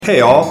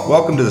Hey all,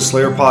 welcome to the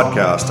Slayer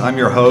Podcast. I'm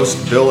your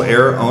host, Bill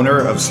Eyre, owner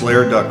of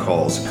Slayer Duck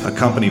Calls, a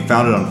company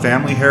founded on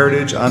family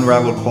heritage,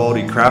 unrivaled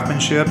quality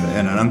craftsmanship,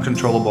 and an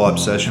uncontrollable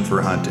obsession for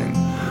hunting.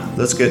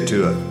 Let's get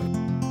to it.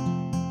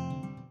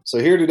 So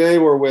here today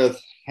we're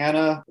with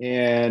Hannah,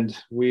 and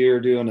we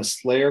are doing a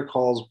Slayer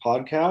Calls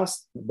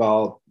podcast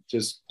about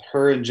just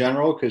her in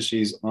general, because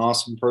she's an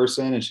awesome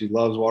person and she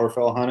loves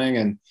waterfowl hunting,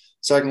 and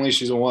secondly,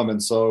 she's a woman.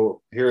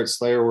 So here at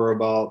Slayer, we're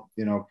about,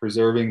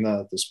 preserving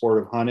the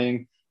sport of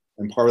hunting.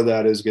 And part of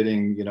that is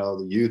getting,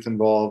 the youth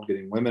involved,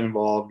 getting women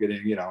involved,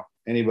 getting,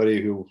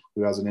 anybody who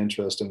has an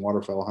interest in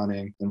waterfowl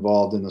hunting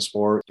involved in the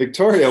sport.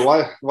 Victoria,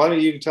 why don't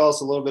you tell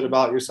us a little bit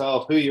about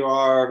yourself, who you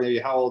are, maybe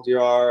how old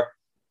you are,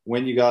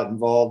 when you got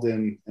involved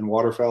in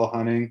waterfowl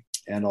hunting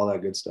and all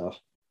that good stuff.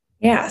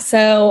 Yeah.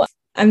 So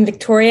I'm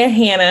Victoria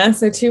Hannah.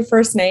 So two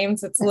first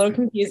names. It's a little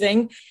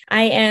confusing.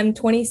 I am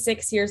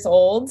 26 years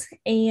old,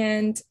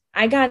 and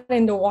I got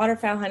into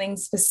waterfowl hunting,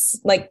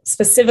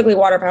 specifically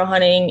waterfowl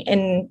hunting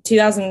in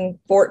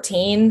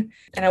 2014.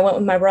 And I went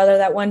with my brother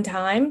that one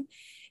time,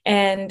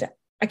 and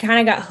I kind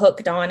of got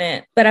hooked on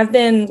it. But I've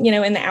been,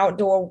 in the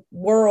outdoor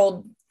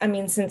world,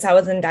 since I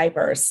was in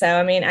diapers.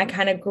 So, I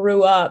kind of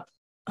grew up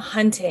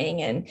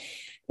hunting and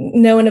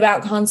knowing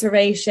about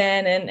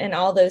conservation and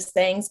all those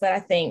things. But I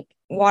think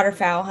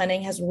waterfowl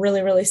hunting has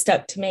really, really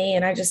stuck to me.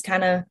 And I just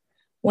kind of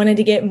wanted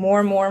to get more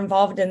and more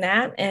involved in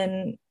that.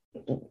 And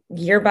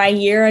year by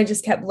year, I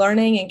just kept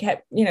learning and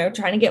kept,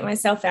 trying to get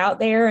myself out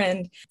there.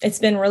 And it's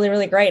been really,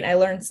 really great. I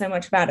learned so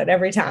much about it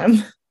every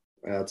time.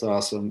 That's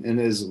awesome.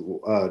 And is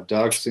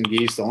ducks and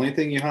geese the only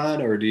thing you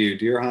hunt, or do you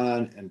deer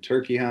hunt and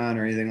turkey hunt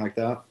or anything like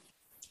that?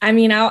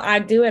 I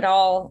do it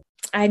all.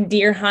 I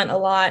deer hunt a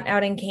lot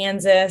out in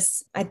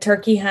Kansas. I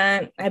turkey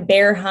hunt. I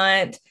bear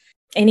hunt.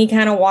 Any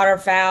kind of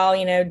waterfowl,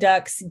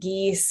 ducks,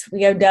 geese, we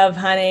go dove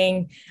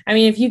hunting.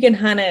 If you can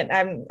hunt it,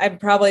 I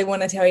probably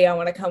want to tell you I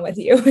want to come with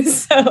you.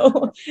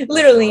 So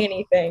literally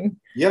anything.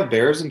 You have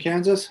bears in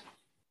Kansas?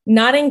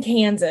 Not in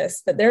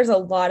Kansas, but there's a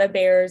lot of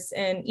bears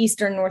in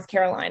Eastern North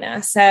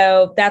Carolina.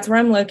 So that's where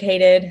I'm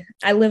located.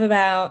 I live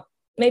about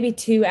maybe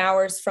 2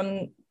 hours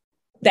from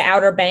the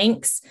Outer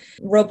Banks.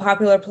 Real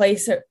popular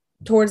place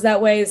towards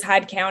that way is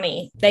Hyde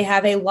County. They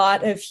have a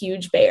lot of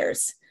huge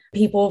bears.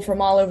 People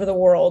from all over the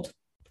world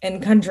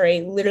and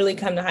country literally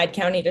come to Hyde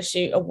County to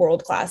shoot a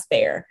world-class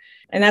bear.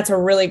 And that's a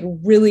really,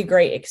 really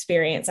great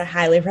experience. I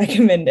highly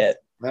recommend it.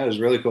 That is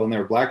really cool. And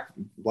they're black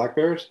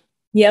bears?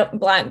 Yep,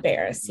 black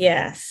bears,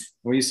 yes.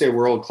 When you say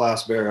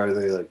world-class bear, are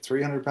they like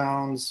 300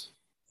 pounds?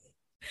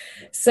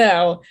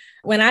 So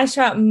when I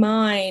shot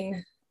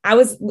mine, I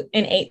was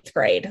in 8th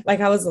grade.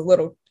 I was a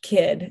little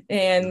kid,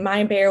 and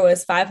my bear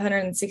was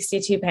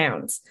 562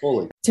 pounds.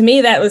 Holy. To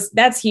me,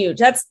 that's huge.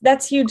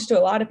 That's huge to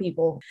a lot of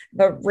people.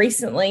 But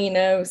recently,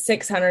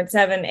 600,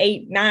 7,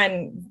 8,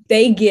 9,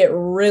 they get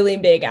really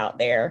big out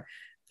there.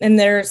 And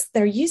there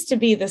used to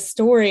be this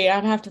story,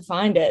 I'd have to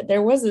find it.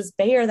 There was this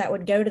bear that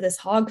would go to this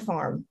hog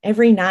farm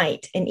every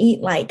night and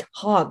eat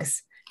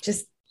hogs,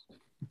 just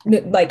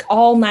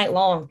all night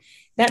long.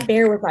 That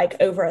bear was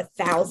over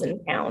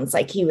 1,000 pounds.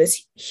 He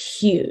was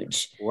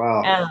huge.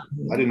 Wow.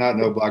 I did not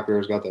know black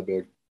bears got that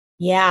big.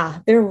 Yeah,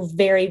 they're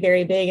very,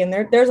 very big. And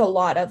there's a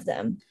lot of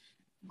them.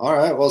 All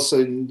right. Well,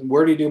 so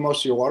where do you do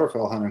most of your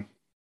waterfowl hunting?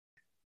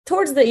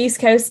 Towards the East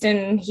Coast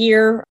and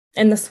here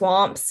in the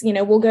swamps.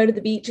 We'll go to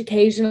the beach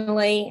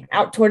occasionally.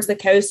 Out towards the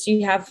coast,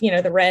 you have,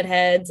 the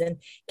redheads and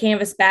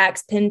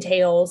canvasbacks,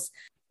 pintails,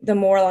 the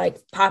more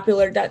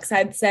popular ducks,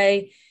 I'd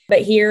say.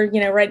 But here,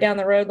 right down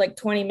the road,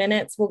 20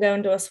 minutes, we'll go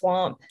into a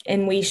swamp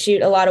and we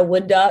shoot a lot of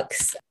wood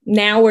ducks.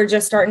 Now we're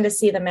just starting to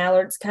see the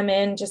mallards come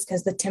in just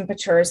because the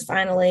temperature is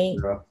finally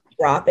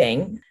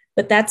dropping.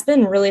 But that's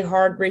been really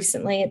hard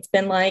recently. It's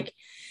been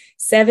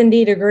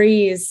 70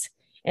 degrees,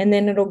 and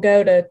then it'll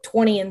go to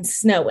 20 and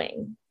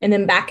snowing, and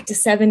then back to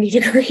 70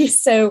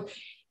 degrees. So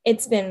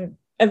it's been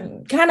a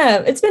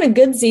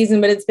good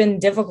season, but it's been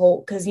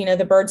difficult because,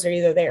 the birds are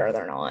either there or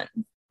they're not.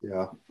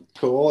 Yeah.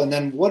 Cool. And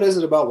then what is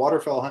it about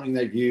waterfowl hunting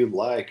that you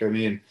like?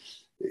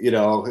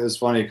 It's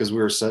funny because we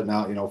were setting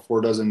out,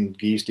 4 dozen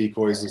geese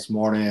decoys this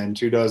morning,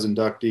 2 dozen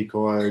duck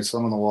decoys,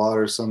 some in the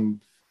water, some,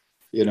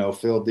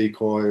 field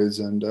decoys.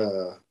 And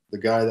the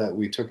guy that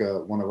we took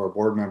one of our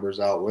board members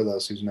out with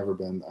us, who's never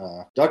been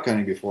duck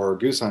hunting before,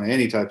 goose hunting,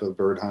 any type of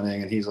bird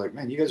hunting. And he's like,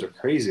 man, you guys are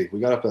crazy.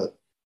 We got up at,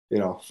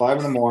 5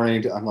 in the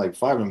morning. I'm like,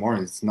 5 in the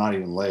morning, it's not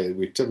even late.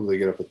 We typically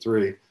get up at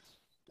 3.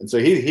 And so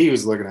he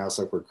was looking at us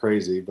like we're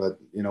crazy. But,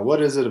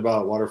 what is it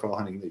about waterfowl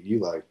hunting that you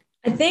like?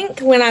 I think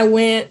when I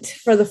went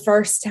for the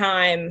first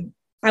time,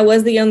 I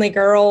was the only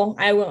girl.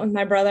 I went with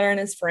my brother and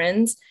his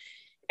friends.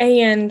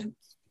 And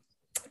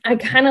I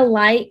kind of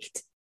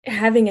liked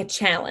having a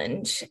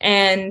challenge.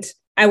 And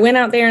I went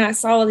out there and I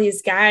saw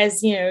these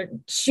guys,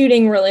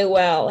 shooting really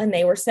well. And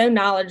they were so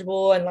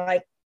knowledgeable,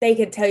 and they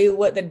could tell you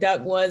what the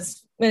duck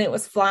was when it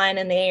was flying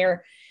in the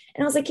air.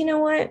 And I was like, you know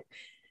what?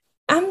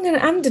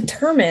 I'm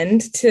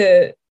determined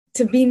to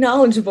be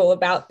knowledgeable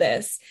about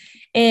this.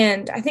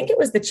 And I think it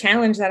was the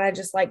challenge that I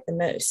just liked the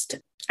most.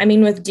 I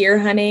mean, with deer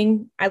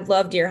hunting, I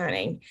love deer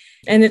hunting,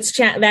 and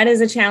that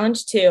is a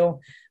challenge too,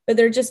 but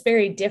they're just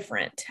very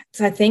different.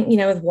 So I think,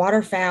 with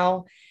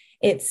waterfowl,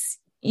 your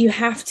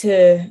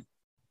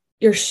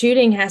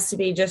shooting has to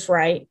be just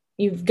right.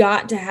 You've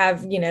got to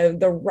have,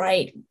 the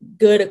right,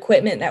 good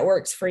equipment that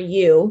works for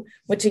you,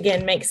 which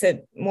again makes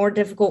it more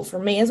difficult for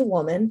me as a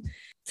woman.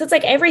 So it's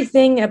like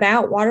everything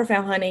about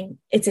waterfowl hunting,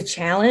 it's a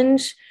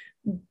challenge,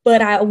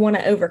 but I want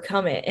to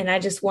overcome it. And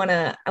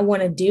I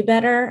want to do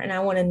better, and I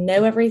want to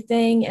know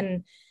everything.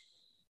 And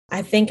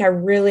I think I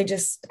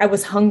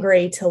was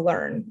hungry to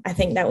learn. I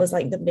think that was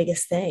like the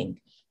biggest thing.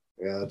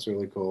 Yeah, that's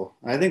really cool.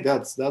 I think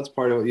that's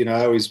part of it.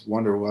 I always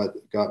wonder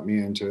what got me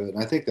into it.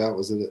 And I think that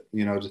was it,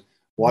 just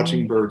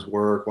watching birds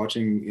work,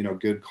 watching,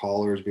 good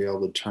callers be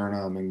able to turn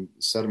them and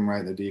set them right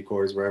in the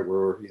decoys, right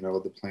where,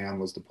 the plan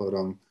was to put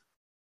them.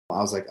 I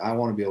was like, I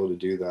want to be able to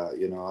do that.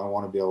 I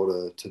want to be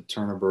able to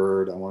turn a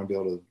bird. I want to be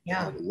able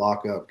to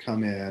lock up,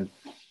 come in,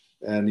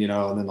 and,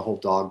 and then the whole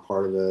dog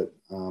part of it.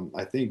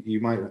 I think do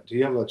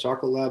you have a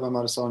chocolate lab? I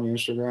might have saw on your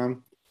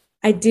Instagram.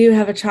 I do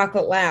have a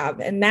chocolate lab,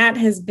 and that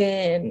has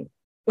been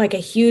like a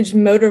huge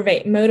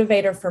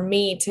motivator for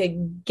me to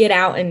get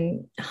out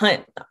and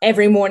hunt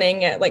every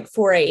morning at like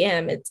 4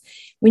 a.m. It's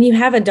when you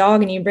have a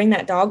dog and you bring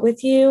that dog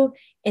with you,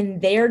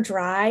 and their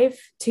drive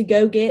to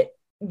go get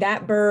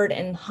that bird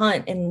and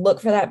hunt and look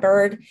for that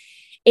bird,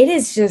 it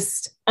is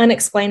just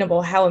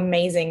unexplainable how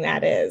amazing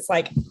that is.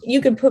 Like,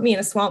 you could put me in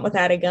a swamp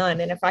without a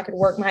gun, and if I could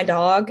work my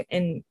dog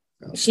and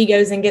she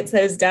goes and gets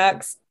those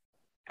ducks,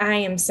 I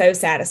am so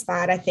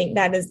satisfied. I think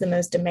that is the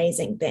most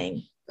amazing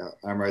thing.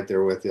 I'm right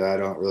there with you. I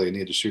don't really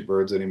need to shoot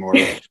birds anymore.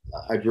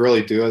 I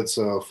really do it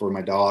so for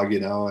my dog,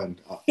 and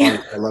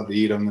I love to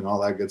eat them and all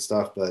that good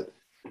stuff. But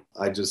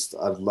I'd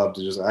love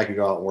to I could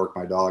go out and work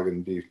my dog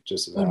and be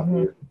just as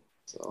happy.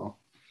 So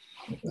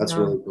that's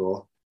really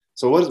cool.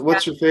 So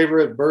what's your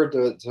favorite bird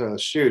to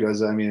shoot?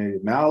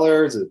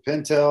 Mallards,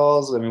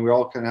 pintails? We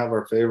all kind of have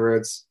our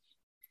favorites.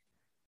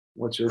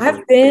 What's your favorite?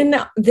 I've been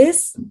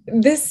this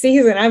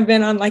season, I've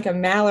been on like a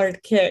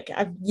mallard kick.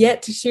 I've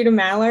yet to shoot a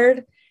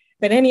mallard.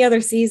 But any other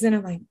season,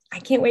 I'm like, I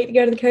can't wait to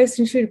go to the coast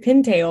and shoot a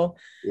pintail.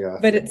 Yeah.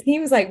 But it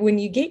seems like when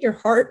you get your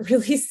heart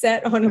really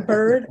set on a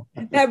bird,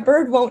 that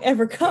bird won't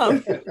ever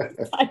come. Well,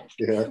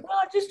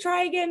 I'll just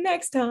try again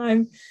next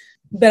time.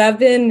 But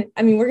we're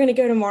going to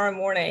go tomorrow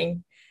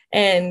morning.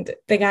 And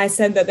the guy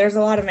said that there's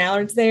a lot of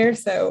mallards there.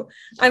 So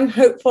I'm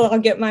hopeful I'll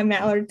get my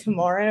mallard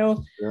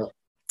tomorrow. Yeah.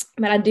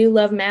 But I do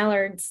love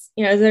mallards.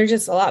 They're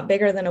just a lot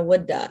bigger than a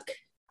wood duck.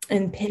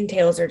 And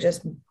pintails are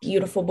just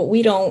beautiful. But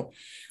we don't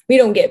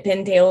get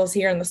pintails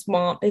here in the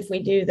swamp. If we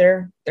do,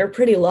 they're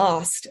pretty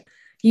lost.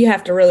 You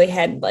have to really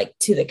head like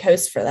to the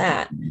coast for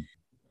that.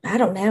 I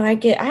don't know. I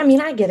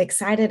get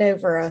excited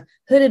over a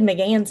hooded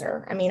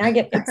merganser. I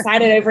get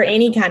excited over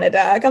any kind of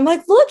duck. I'm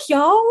like, look,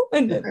 y'all.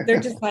 And they're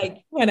just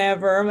like,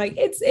 whatever. I'm like,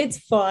 it's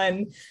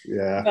fun.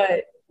 Yeah.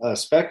 But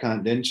spec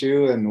hunt, didn't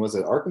you? And was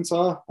it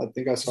Arkansas? I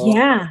think I saw.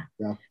 Yeah.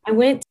 I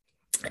went.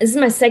 This is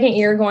my second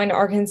year going to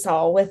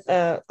Arkansas with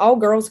a all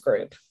girls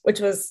group, which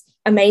was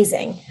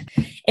amazing.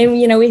 And,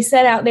 we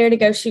set out there to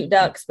go shoot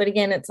ducks, but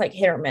again, it's like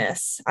hit or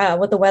miss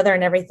with the weather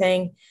and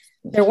everything.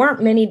 There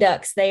weren't many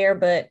ducks there,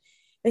 but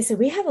they said,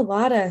 we have a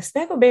lot of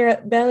speckled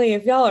belly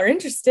if y'all are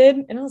interested.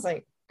 And I was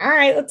like, all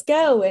right, let's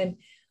go. And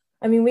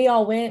we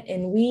all went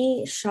and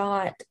we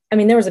shot.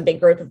 There was a big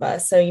group of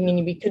us. So,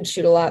 we could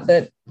shoot a lot,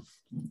 but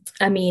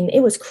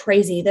it was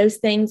crazy. Those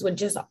things would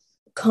just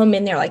come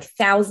in there like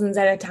thousands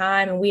at a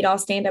time, and we'd all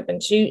stand up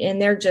and shoot,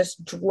 and they're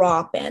just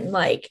dropping.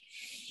 Like,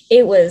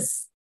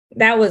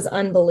 that was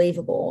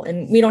unbelievable.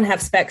 And we don't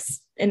have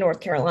specs in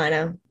North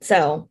Carolina.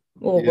 So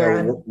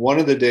one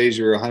of the days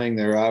you were hunting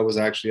there, I was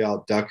actually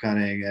out duck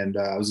hunting, and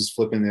I was just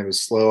flipping. It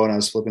was slow, and I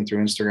was flipping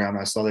through Instagram, and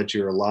I saw that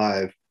you were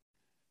live,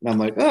 and I'm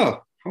like,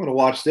 oh, I'm going to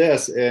watch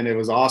this. And it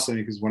was awesome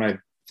because when I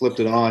flipped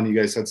it on, you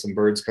guys had some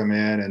birds come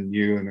in, and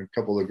you and a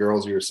couple of the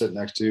girls you were sitting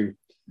next to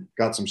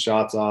got some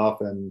shots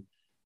off, and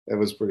it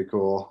was pretty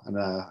cool. And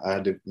I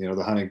had to,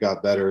 the hunting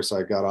got better, so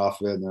I got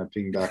off of it, and then I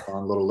pinged back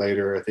on a little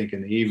later, I think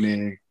in the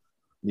evening.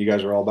 You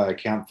guys were all by a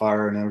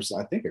campfire, and there was,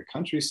 I think, a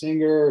country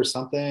singer or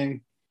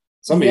something.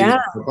 Somebody was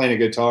playing a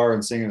guitar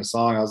and singing a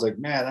song. I was like,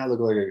 man, that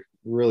looked like a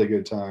really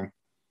good time.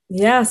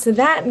 Yeah. So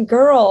that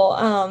girl,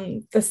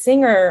 the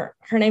singer,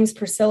 her name's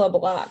Priscilla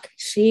Block.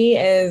 She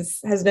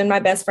has been my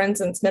best friend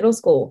since middle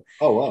school.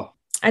 Oh, wow.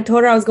 I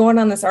told her I was going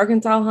on this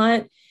Arkansas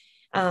hunt.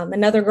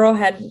 Another girl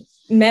had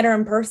met her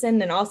in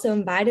person and also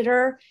invited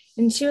her.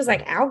 And she was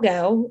like, I'll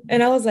go.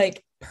 And I was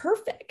like,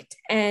 perfect.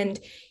 And,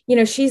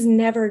 she's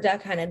never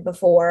duck hunted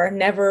before,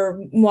 never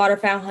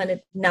waterfowl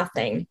hunted,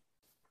 nothing.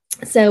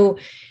 So,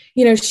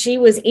 she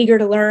was eager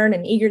to learn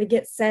and eager to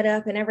get set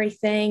up and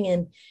everything.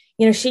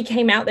 And, she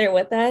came out there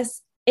with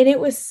us, and it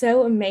was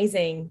so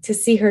amazing to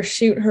see her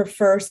shoot her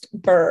first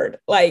bird.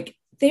 Like,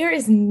 there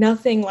is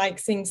nothing like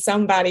seeing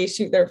somebody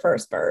shoot their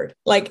first bird.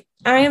 Like,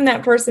 I am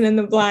that person in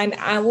the blind.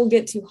 I will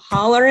get to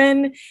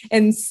hollering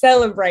and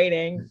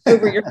celebrating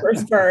over your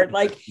first bird.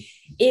 Like,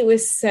 it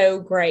was so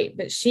great.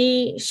 But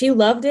she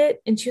loved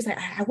it, and she was like,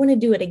 I want to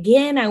do it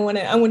again. I want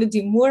to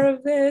do more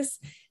of this.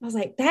 I was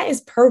like, that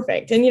is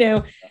perfect.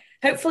 And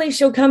hopefully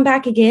she'll come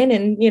back again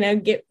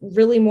and get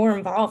really more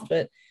involved.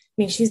 But I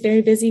mean, she's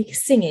very busy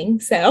singing,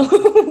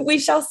 so we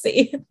shall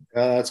see.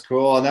 That's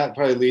cool. And that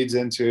probably leads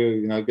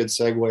into, a good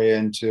segue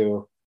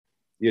into,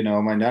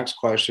 my next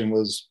question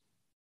was,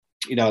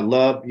 I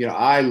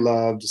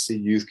love to see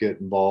youth get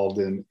involved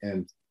in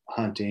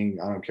hunting.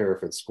 I don't care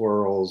if it's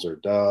squirrels or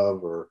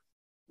dove or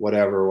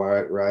whatever,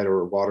 right?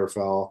 Or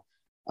waterfowl.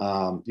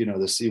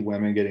 To see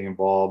women getting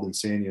involved and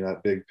seeing,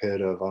 that big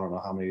pit of, I don't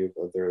know how many of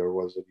there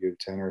was of you,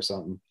 10 or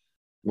something,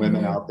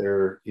 women out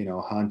there,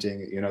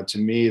 hunting, to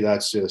me,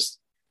 that's just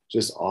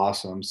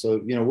awesome. So,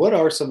 what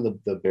are some of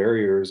the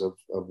barriers of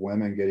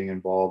women getting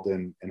involved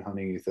in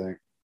hunting, you think?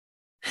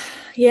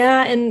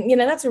 Yeah. And,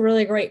 that's a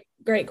really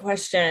great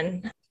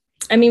question.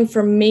 I mean,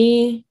 for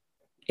me,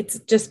 it's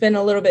just been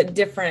a little bit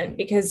different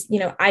because,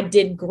 I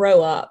did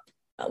grow up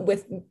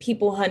with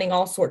people hunting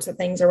all sorts of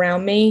things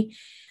around me.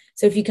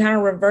 So if you kind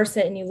of reverse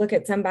it and you look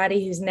at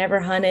somebody who's never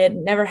hunted,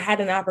 never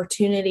had an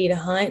opportunity to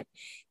hunt,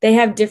 they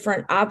have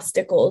different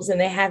obstacles and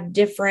they have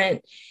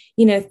different,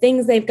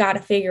 things they've got to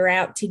figure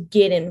out to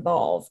get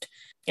involved.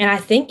 And I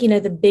think,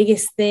 the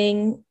biggest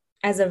thing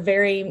as a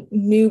very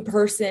new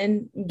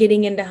person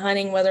getting into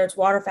hunting, whether it's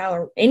waterfowl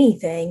or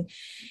anything,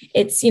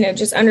 it's,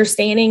 just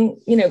understanding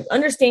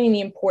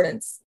the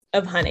importance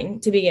of hunting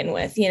to begin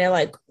with,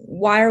 like,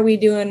 why are we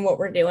doing what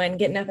we're doing,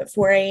 getting up at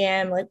 4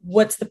 a.m.? Like,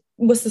 what's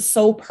the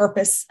sole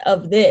purpose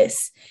of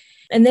this?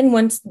 And then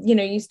once,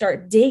 you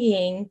start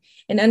digging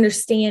and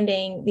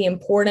understanding the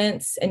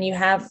importance, and you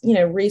have,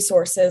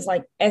 resources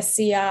like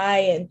SCI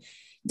and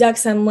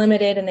Ducks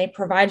Unlimited, and they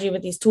provide you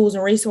with these tools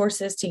and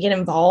resources to get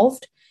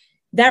involved,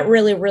 that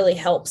really, really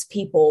helps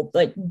people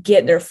like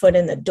get their foot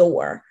in the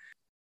door.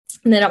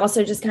 And then it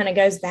also just kind of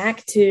goes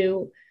back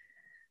to,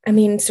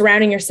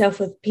 surrounding yourself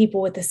with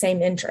people with the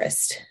same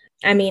interest.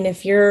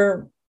 If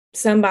you're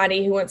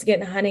somebody who wants to get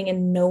into hunting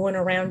and no one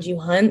around you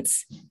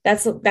hunts,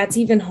 that's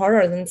even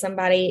harder than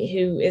somebody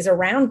who is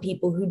around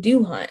people who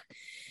do hunt.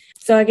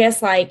 So I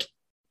guess like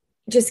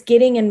just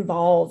getting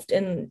involved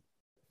and,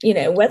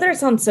 whether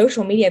it's on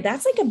social media,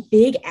 that's like a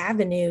big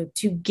avenue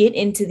to get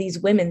into these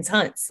women's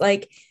hunts.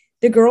 Like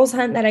the girls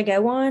hunt that I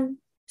go on,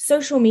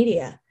 social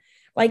media.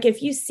 Like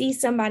if you see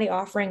somebody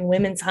offering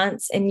women's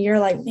hunts and you're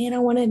like, man, I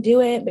want to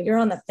do it, but you're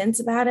on the fence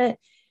about it,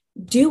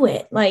 do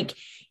it. Like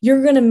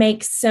you're going to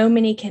make so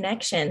many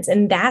connections.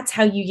 And that's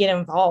how you get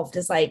involved,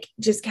 is like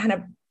just kind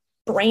of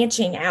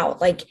branching out.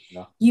 Like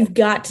you've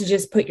got to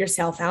just put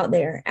yourself out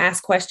there,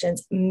 ask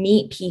questions,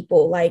 meet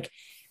people, like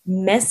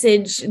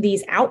message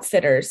these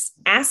outfitters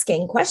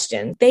asking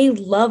questions. They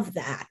love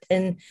that.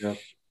 And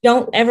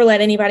don't ever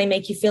let anybody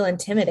make you feel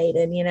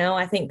intimidated.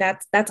 I think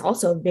that's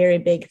also a very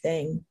big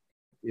thing.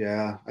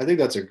 Yeah, I think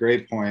that's a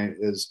great point,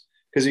 is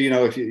because,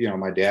 if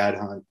my dad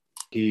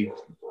he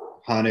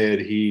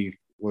hunted, he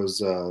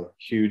was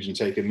huge and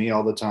taking me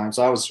all the time.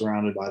 So I was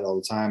surrounded by it all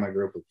the time. I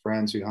grew up with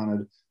friends who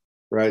hunted,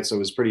 right? So it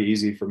was pretty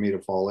easy for me to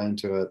fall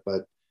into it.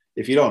 But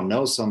if you don't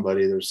know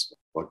somebody, there's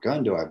what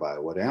gun do I buy?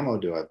 What ammo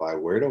do I buy?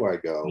 Where do I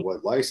go?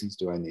 What license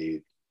do I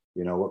need?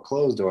 What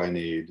clothes do I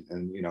need?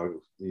 And,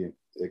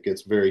 it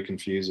gets very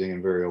confusing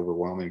and very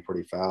overwhelming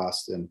pretty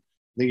fast. And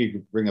I think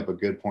you bring up a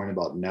good point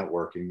about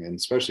networking, and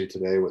especially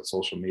today with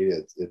social media,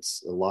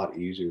 it's a lot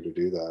easier to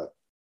do that.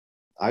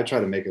 I try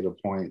to make it a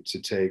point to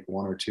take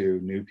 1 or 2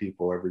 new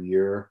people every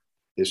year.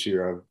 This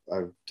year,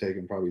 I've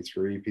taken probably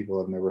 3 people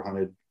who have never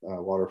hunted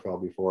waterfowl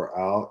before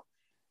out.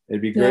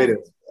 It'd be great if,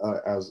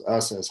 as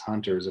us as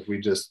hunters, if we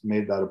just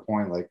made that a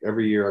point, like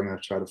every year I'm going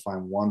to try to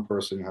find one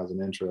person who has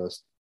an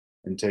interest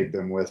and take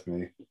them with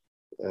me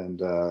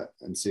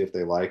and see if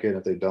they like it.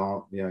 If they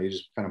don't, you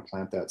just kind of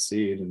plant that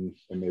seed and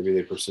maybe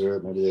they pursue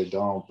it, maybe they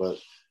don't, but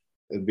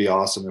it'd be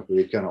awesome if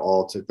we kind of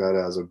all took that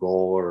as a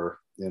goal, or,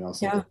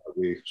 something that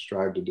we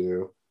strive to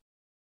do.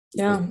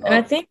 Yeah. And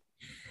I think,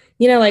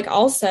 like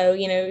also,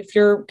 if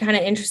you're kind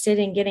of interested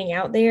in getting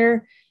out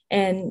there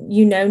and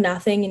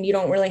nothing and you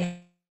don't really,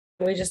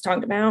 we just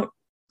talked about,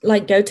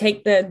 like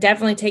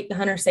definitely take the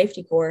hunter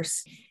safety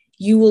course.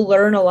 You will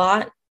learn a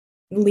lot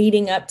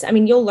leading up to,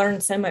 you'll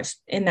learn so much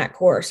in that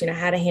course,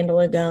 how to handle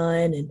a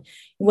gun and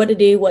what to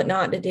do, what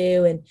not to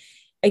do. And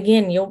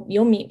again,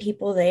 you'll meet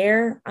people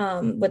there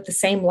with the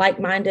same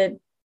like-minded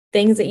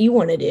things that you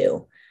want to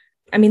do.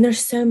 There's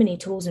so many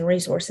tools and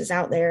resources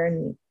out there,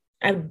 and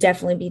I would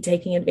definitely be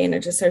taking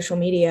advantage of social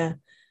media.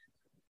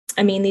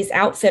 These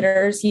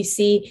outfitters, you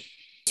see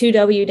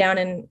 2W down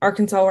in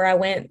Arkansas where I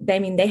went,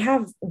 they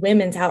have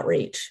women's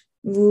outreach,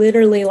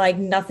 literally like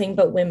nothing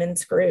but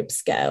women's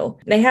groups go.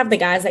 They have the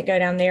guys that go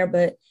down there,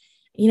 but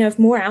if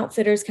more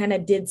outfitters kind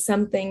of did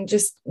something,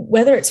 just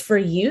whether it's for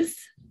youth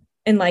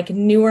and like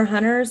newer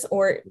hunters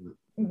or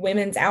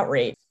women's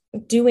outreach,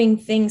 doing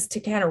things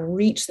to kind of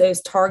reach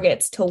those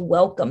targets to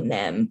welcome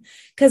them.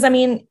 Because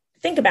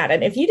think about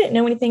it. If you didn't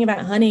know anything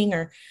about hunting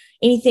or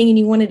anything and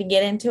you wanted to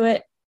get into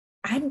it,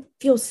 I'd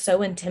feel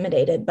so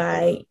intimidated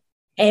by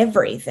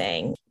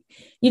everything.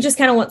 you just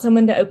kind of want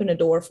someone to open a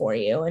door for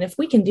you. And if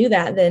we can do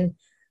that, then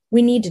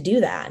we need to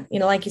do that.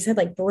 Like you said,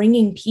 like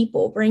bringing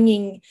people,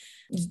 bringing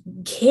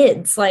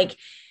kids, like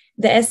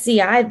the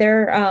SCI,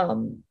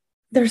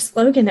 their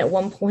slogan at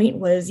one point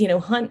was,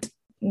 hunt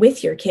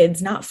with your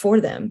kids, not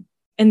for them.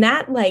 And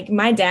that, like,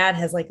 my dad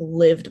has like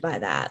lived by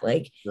that.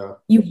 Like,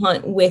 you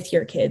hunt with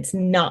your kids,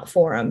 not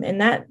for them. And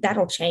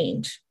that'll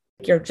change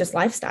your just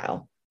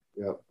lifestyle.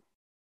 Yep.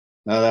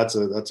 No, that's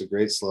a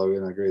great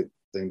slogan, a great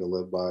thing to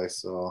live by.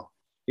 So,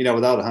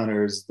 without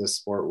hunters, this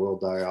sport will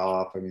die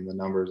off. I mean, the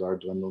numbers are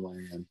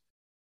dwindling,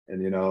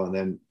 and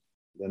then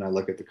I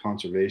look at the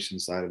conservation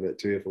side of it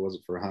too. If it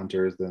wasn't for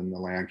hunters, then the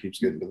land keeps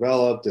getting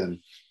developed, and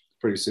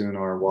pretty soon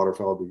our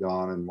waterfowl will be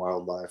gone, and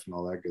wildlife and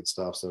all that good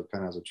stuff. So it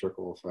kind of has a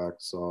trickle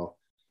effect. So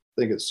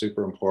I think it's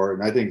super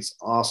important. I think it's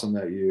awesome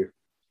that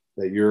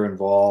you're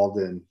involved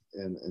in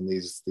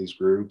these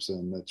groups,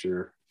 and that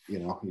you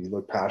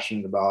look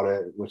passionate about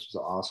it, which is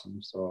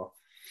awesome. So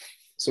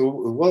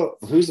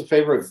who's the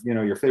favorite,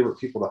 your favorite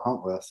people to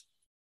hunt with?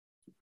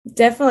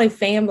 Definitely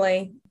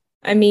family.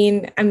 I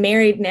mean, I'm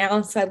married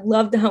now, so I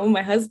love to hunt with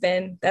my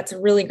husband. That's a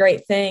really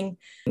great thing,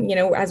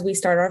 as we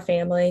start our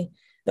family.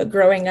 But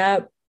growing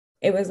up,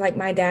 it was like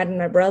my dad and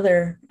my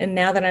brother. And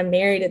now that I'm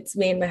married, it's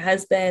me and my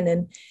husband.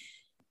 And,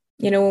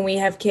 when we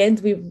have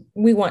kids,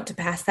 we want to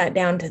pass that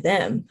down to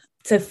them.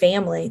 So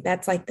family,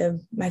 that's like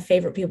my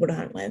favorite people to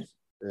hunt with,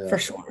 for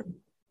sure.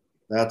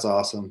 That's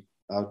awesome.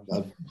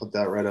 I'd put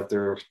that right up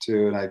there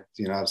too. And I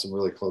have some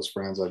really close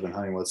friends I've been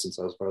hunting with since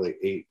I was probably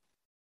 8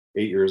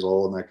 years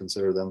old, and I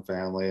consider them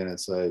family. And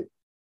it's like,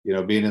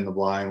 being in the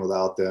blind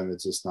without them,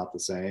 it's just not the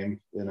same.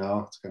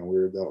 It's kind of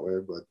weird that way,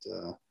 but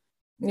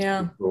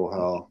yeah, it's cool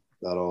how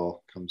that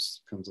all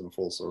comes in a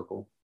full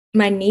circle.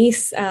 My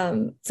niece,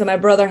 so my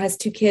brother has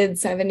 2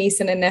 kids. I have a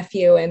niece and a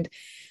nephew, and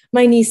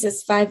my niece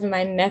is 5 and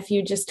my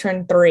nephew just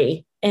turned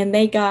 3, and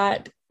they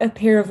got a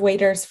pair of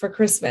waders for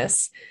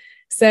Christmas.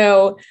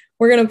 So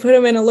we're going to put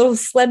them in a little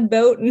sled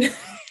boat and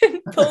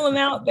pull them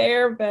out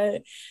there.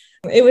 But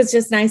it was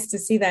just nice to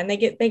see that.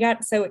 And they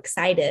got so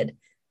excited.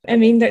 I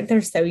mean,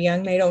 they're so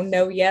young, they don't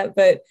know yet,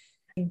 but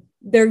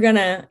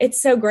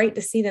it's so great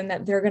to see them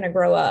that they're going to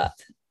grow up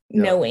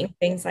knowing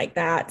things like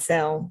that.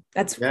 So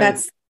that's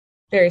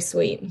very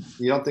sweet.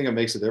 You don't think it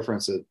makes a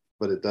difference,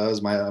 but it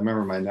does. I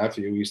remember my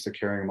nephew, we used to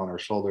carry him on our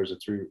shoulders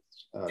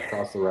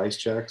across the rice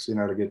checks,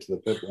 to get to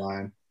the pit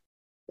line.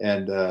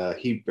 And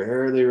he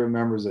barely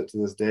remembers it to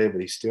this day,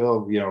 but he still,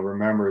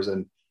 remembers.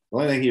 And the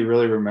only thing he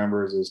really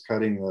remembers is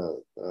cutting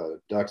the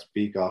duck's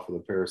beak off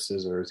with a pair of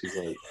scissors. He's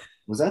like,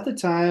 was that the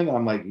time?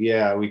 I'm like,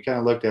 yeah. We kind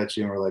of looked at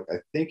you and we're like, I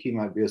think he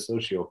might be a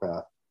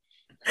sociopath.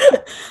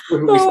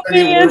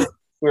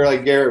 We're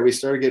like, Garrett, we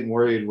started getting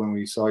worried when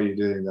we saw you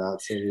doing that.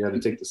 So we had to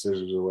take the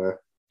scissors away.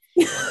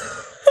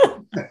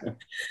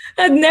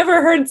 I'd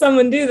never heard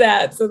someone do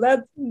that. So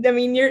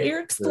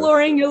you're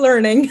exploring, you're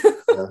learning.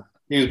 Yeah.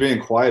 He was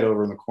being quiet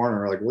over in the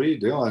corner. We're like, what are you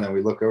doing? And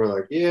we look over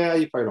like, yeah,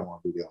 you probably don't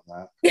want to be doing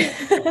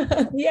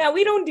that. Yeah,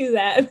 we don't do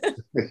that.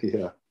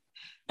 Yeah.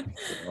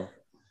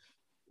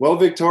 Well,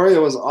 Victoria,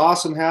 it was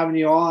awesome having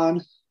you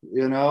on.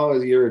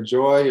 You're a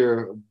joy,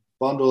 you're a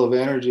bundle of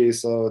energy.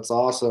 So it's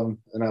awesome.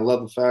 And I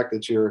love the fact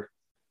that you're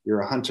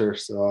a hunter.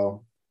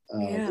 So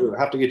we'll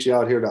have to get you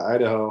out here to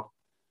Idaho.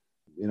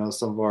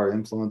 Some of our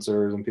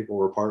influencers and people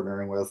we're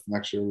partnering with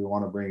next year, we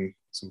want to bring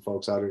some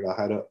folks out here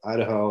to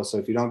Idaho. So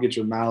if you don't get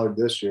your mallard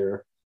this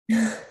year,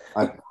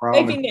 I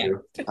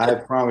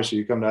promise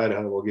you come to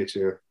Idaho, we'll get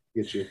you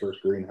your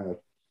first green head.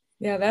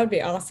 Yeah, that would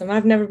be awesome.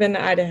 I've never been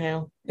to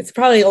Idaho. It's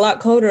probably a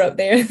lot colder up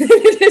there than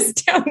it is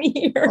down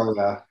here. Oh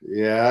yeah.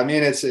 Yeah. I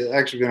mean, it's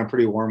actually been a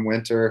pretty warm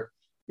winter,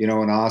 in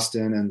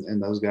Austin,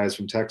 and those guys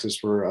from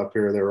Texas were up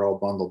here. They were all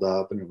bundled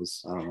up, and it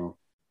was,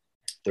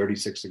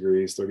 36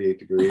 degrees, 38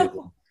 degrees.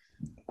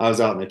 I was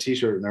out in a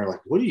t-shirt and they're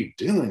like, what are you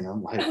doing?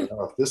 I'm like,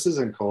 oh, this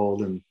isn't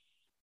cold. And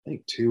I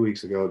think 2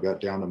 weeks ago, it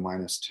got down to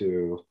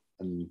 -2.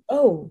 And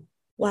oh,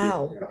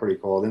 wow. It got pretty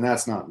cold. And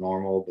that's not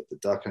normal, but the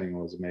duck hunting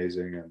was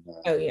amazing. And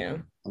oh, yeah.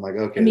 I'm like,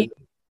 okay,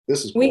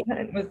 this is cool. We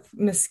hunt with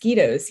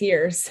mosquitoes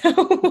here. So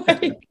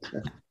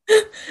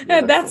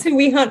that's who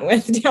we hunt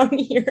with down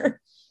here.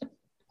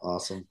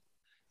 Awesome.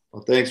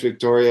 Well, thanks,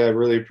 Victoria. I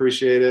really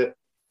appreciate it.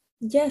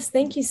 Yes.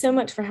 Thank you so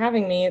much for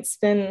having me. It's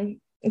been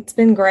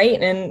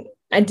great. And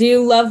I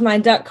do love my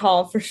duck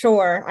call for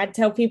sure. I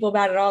tell people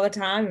about it all the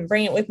time and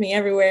bring it with me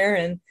everywhere.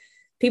 And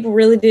people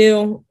really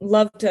do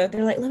love they're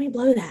like, let me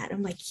blow that.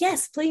 I'm like,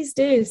 yes, please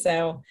do.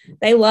 So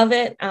they love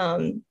it.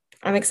 I'm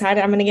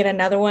excited. I'm going to get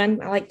another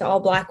one. I like the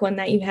all black one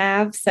that you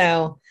have.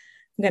 So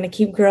I'm going to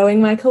keep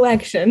growing my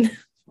collection.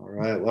 All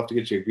right. We'll have to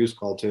get you a goose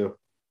call too.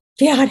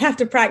 Yeah, I'd have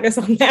to practice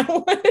on that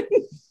one.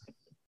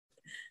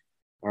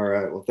 All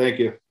right. Well, thank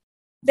you.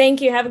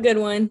 Thank you. Have a good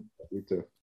one. You too.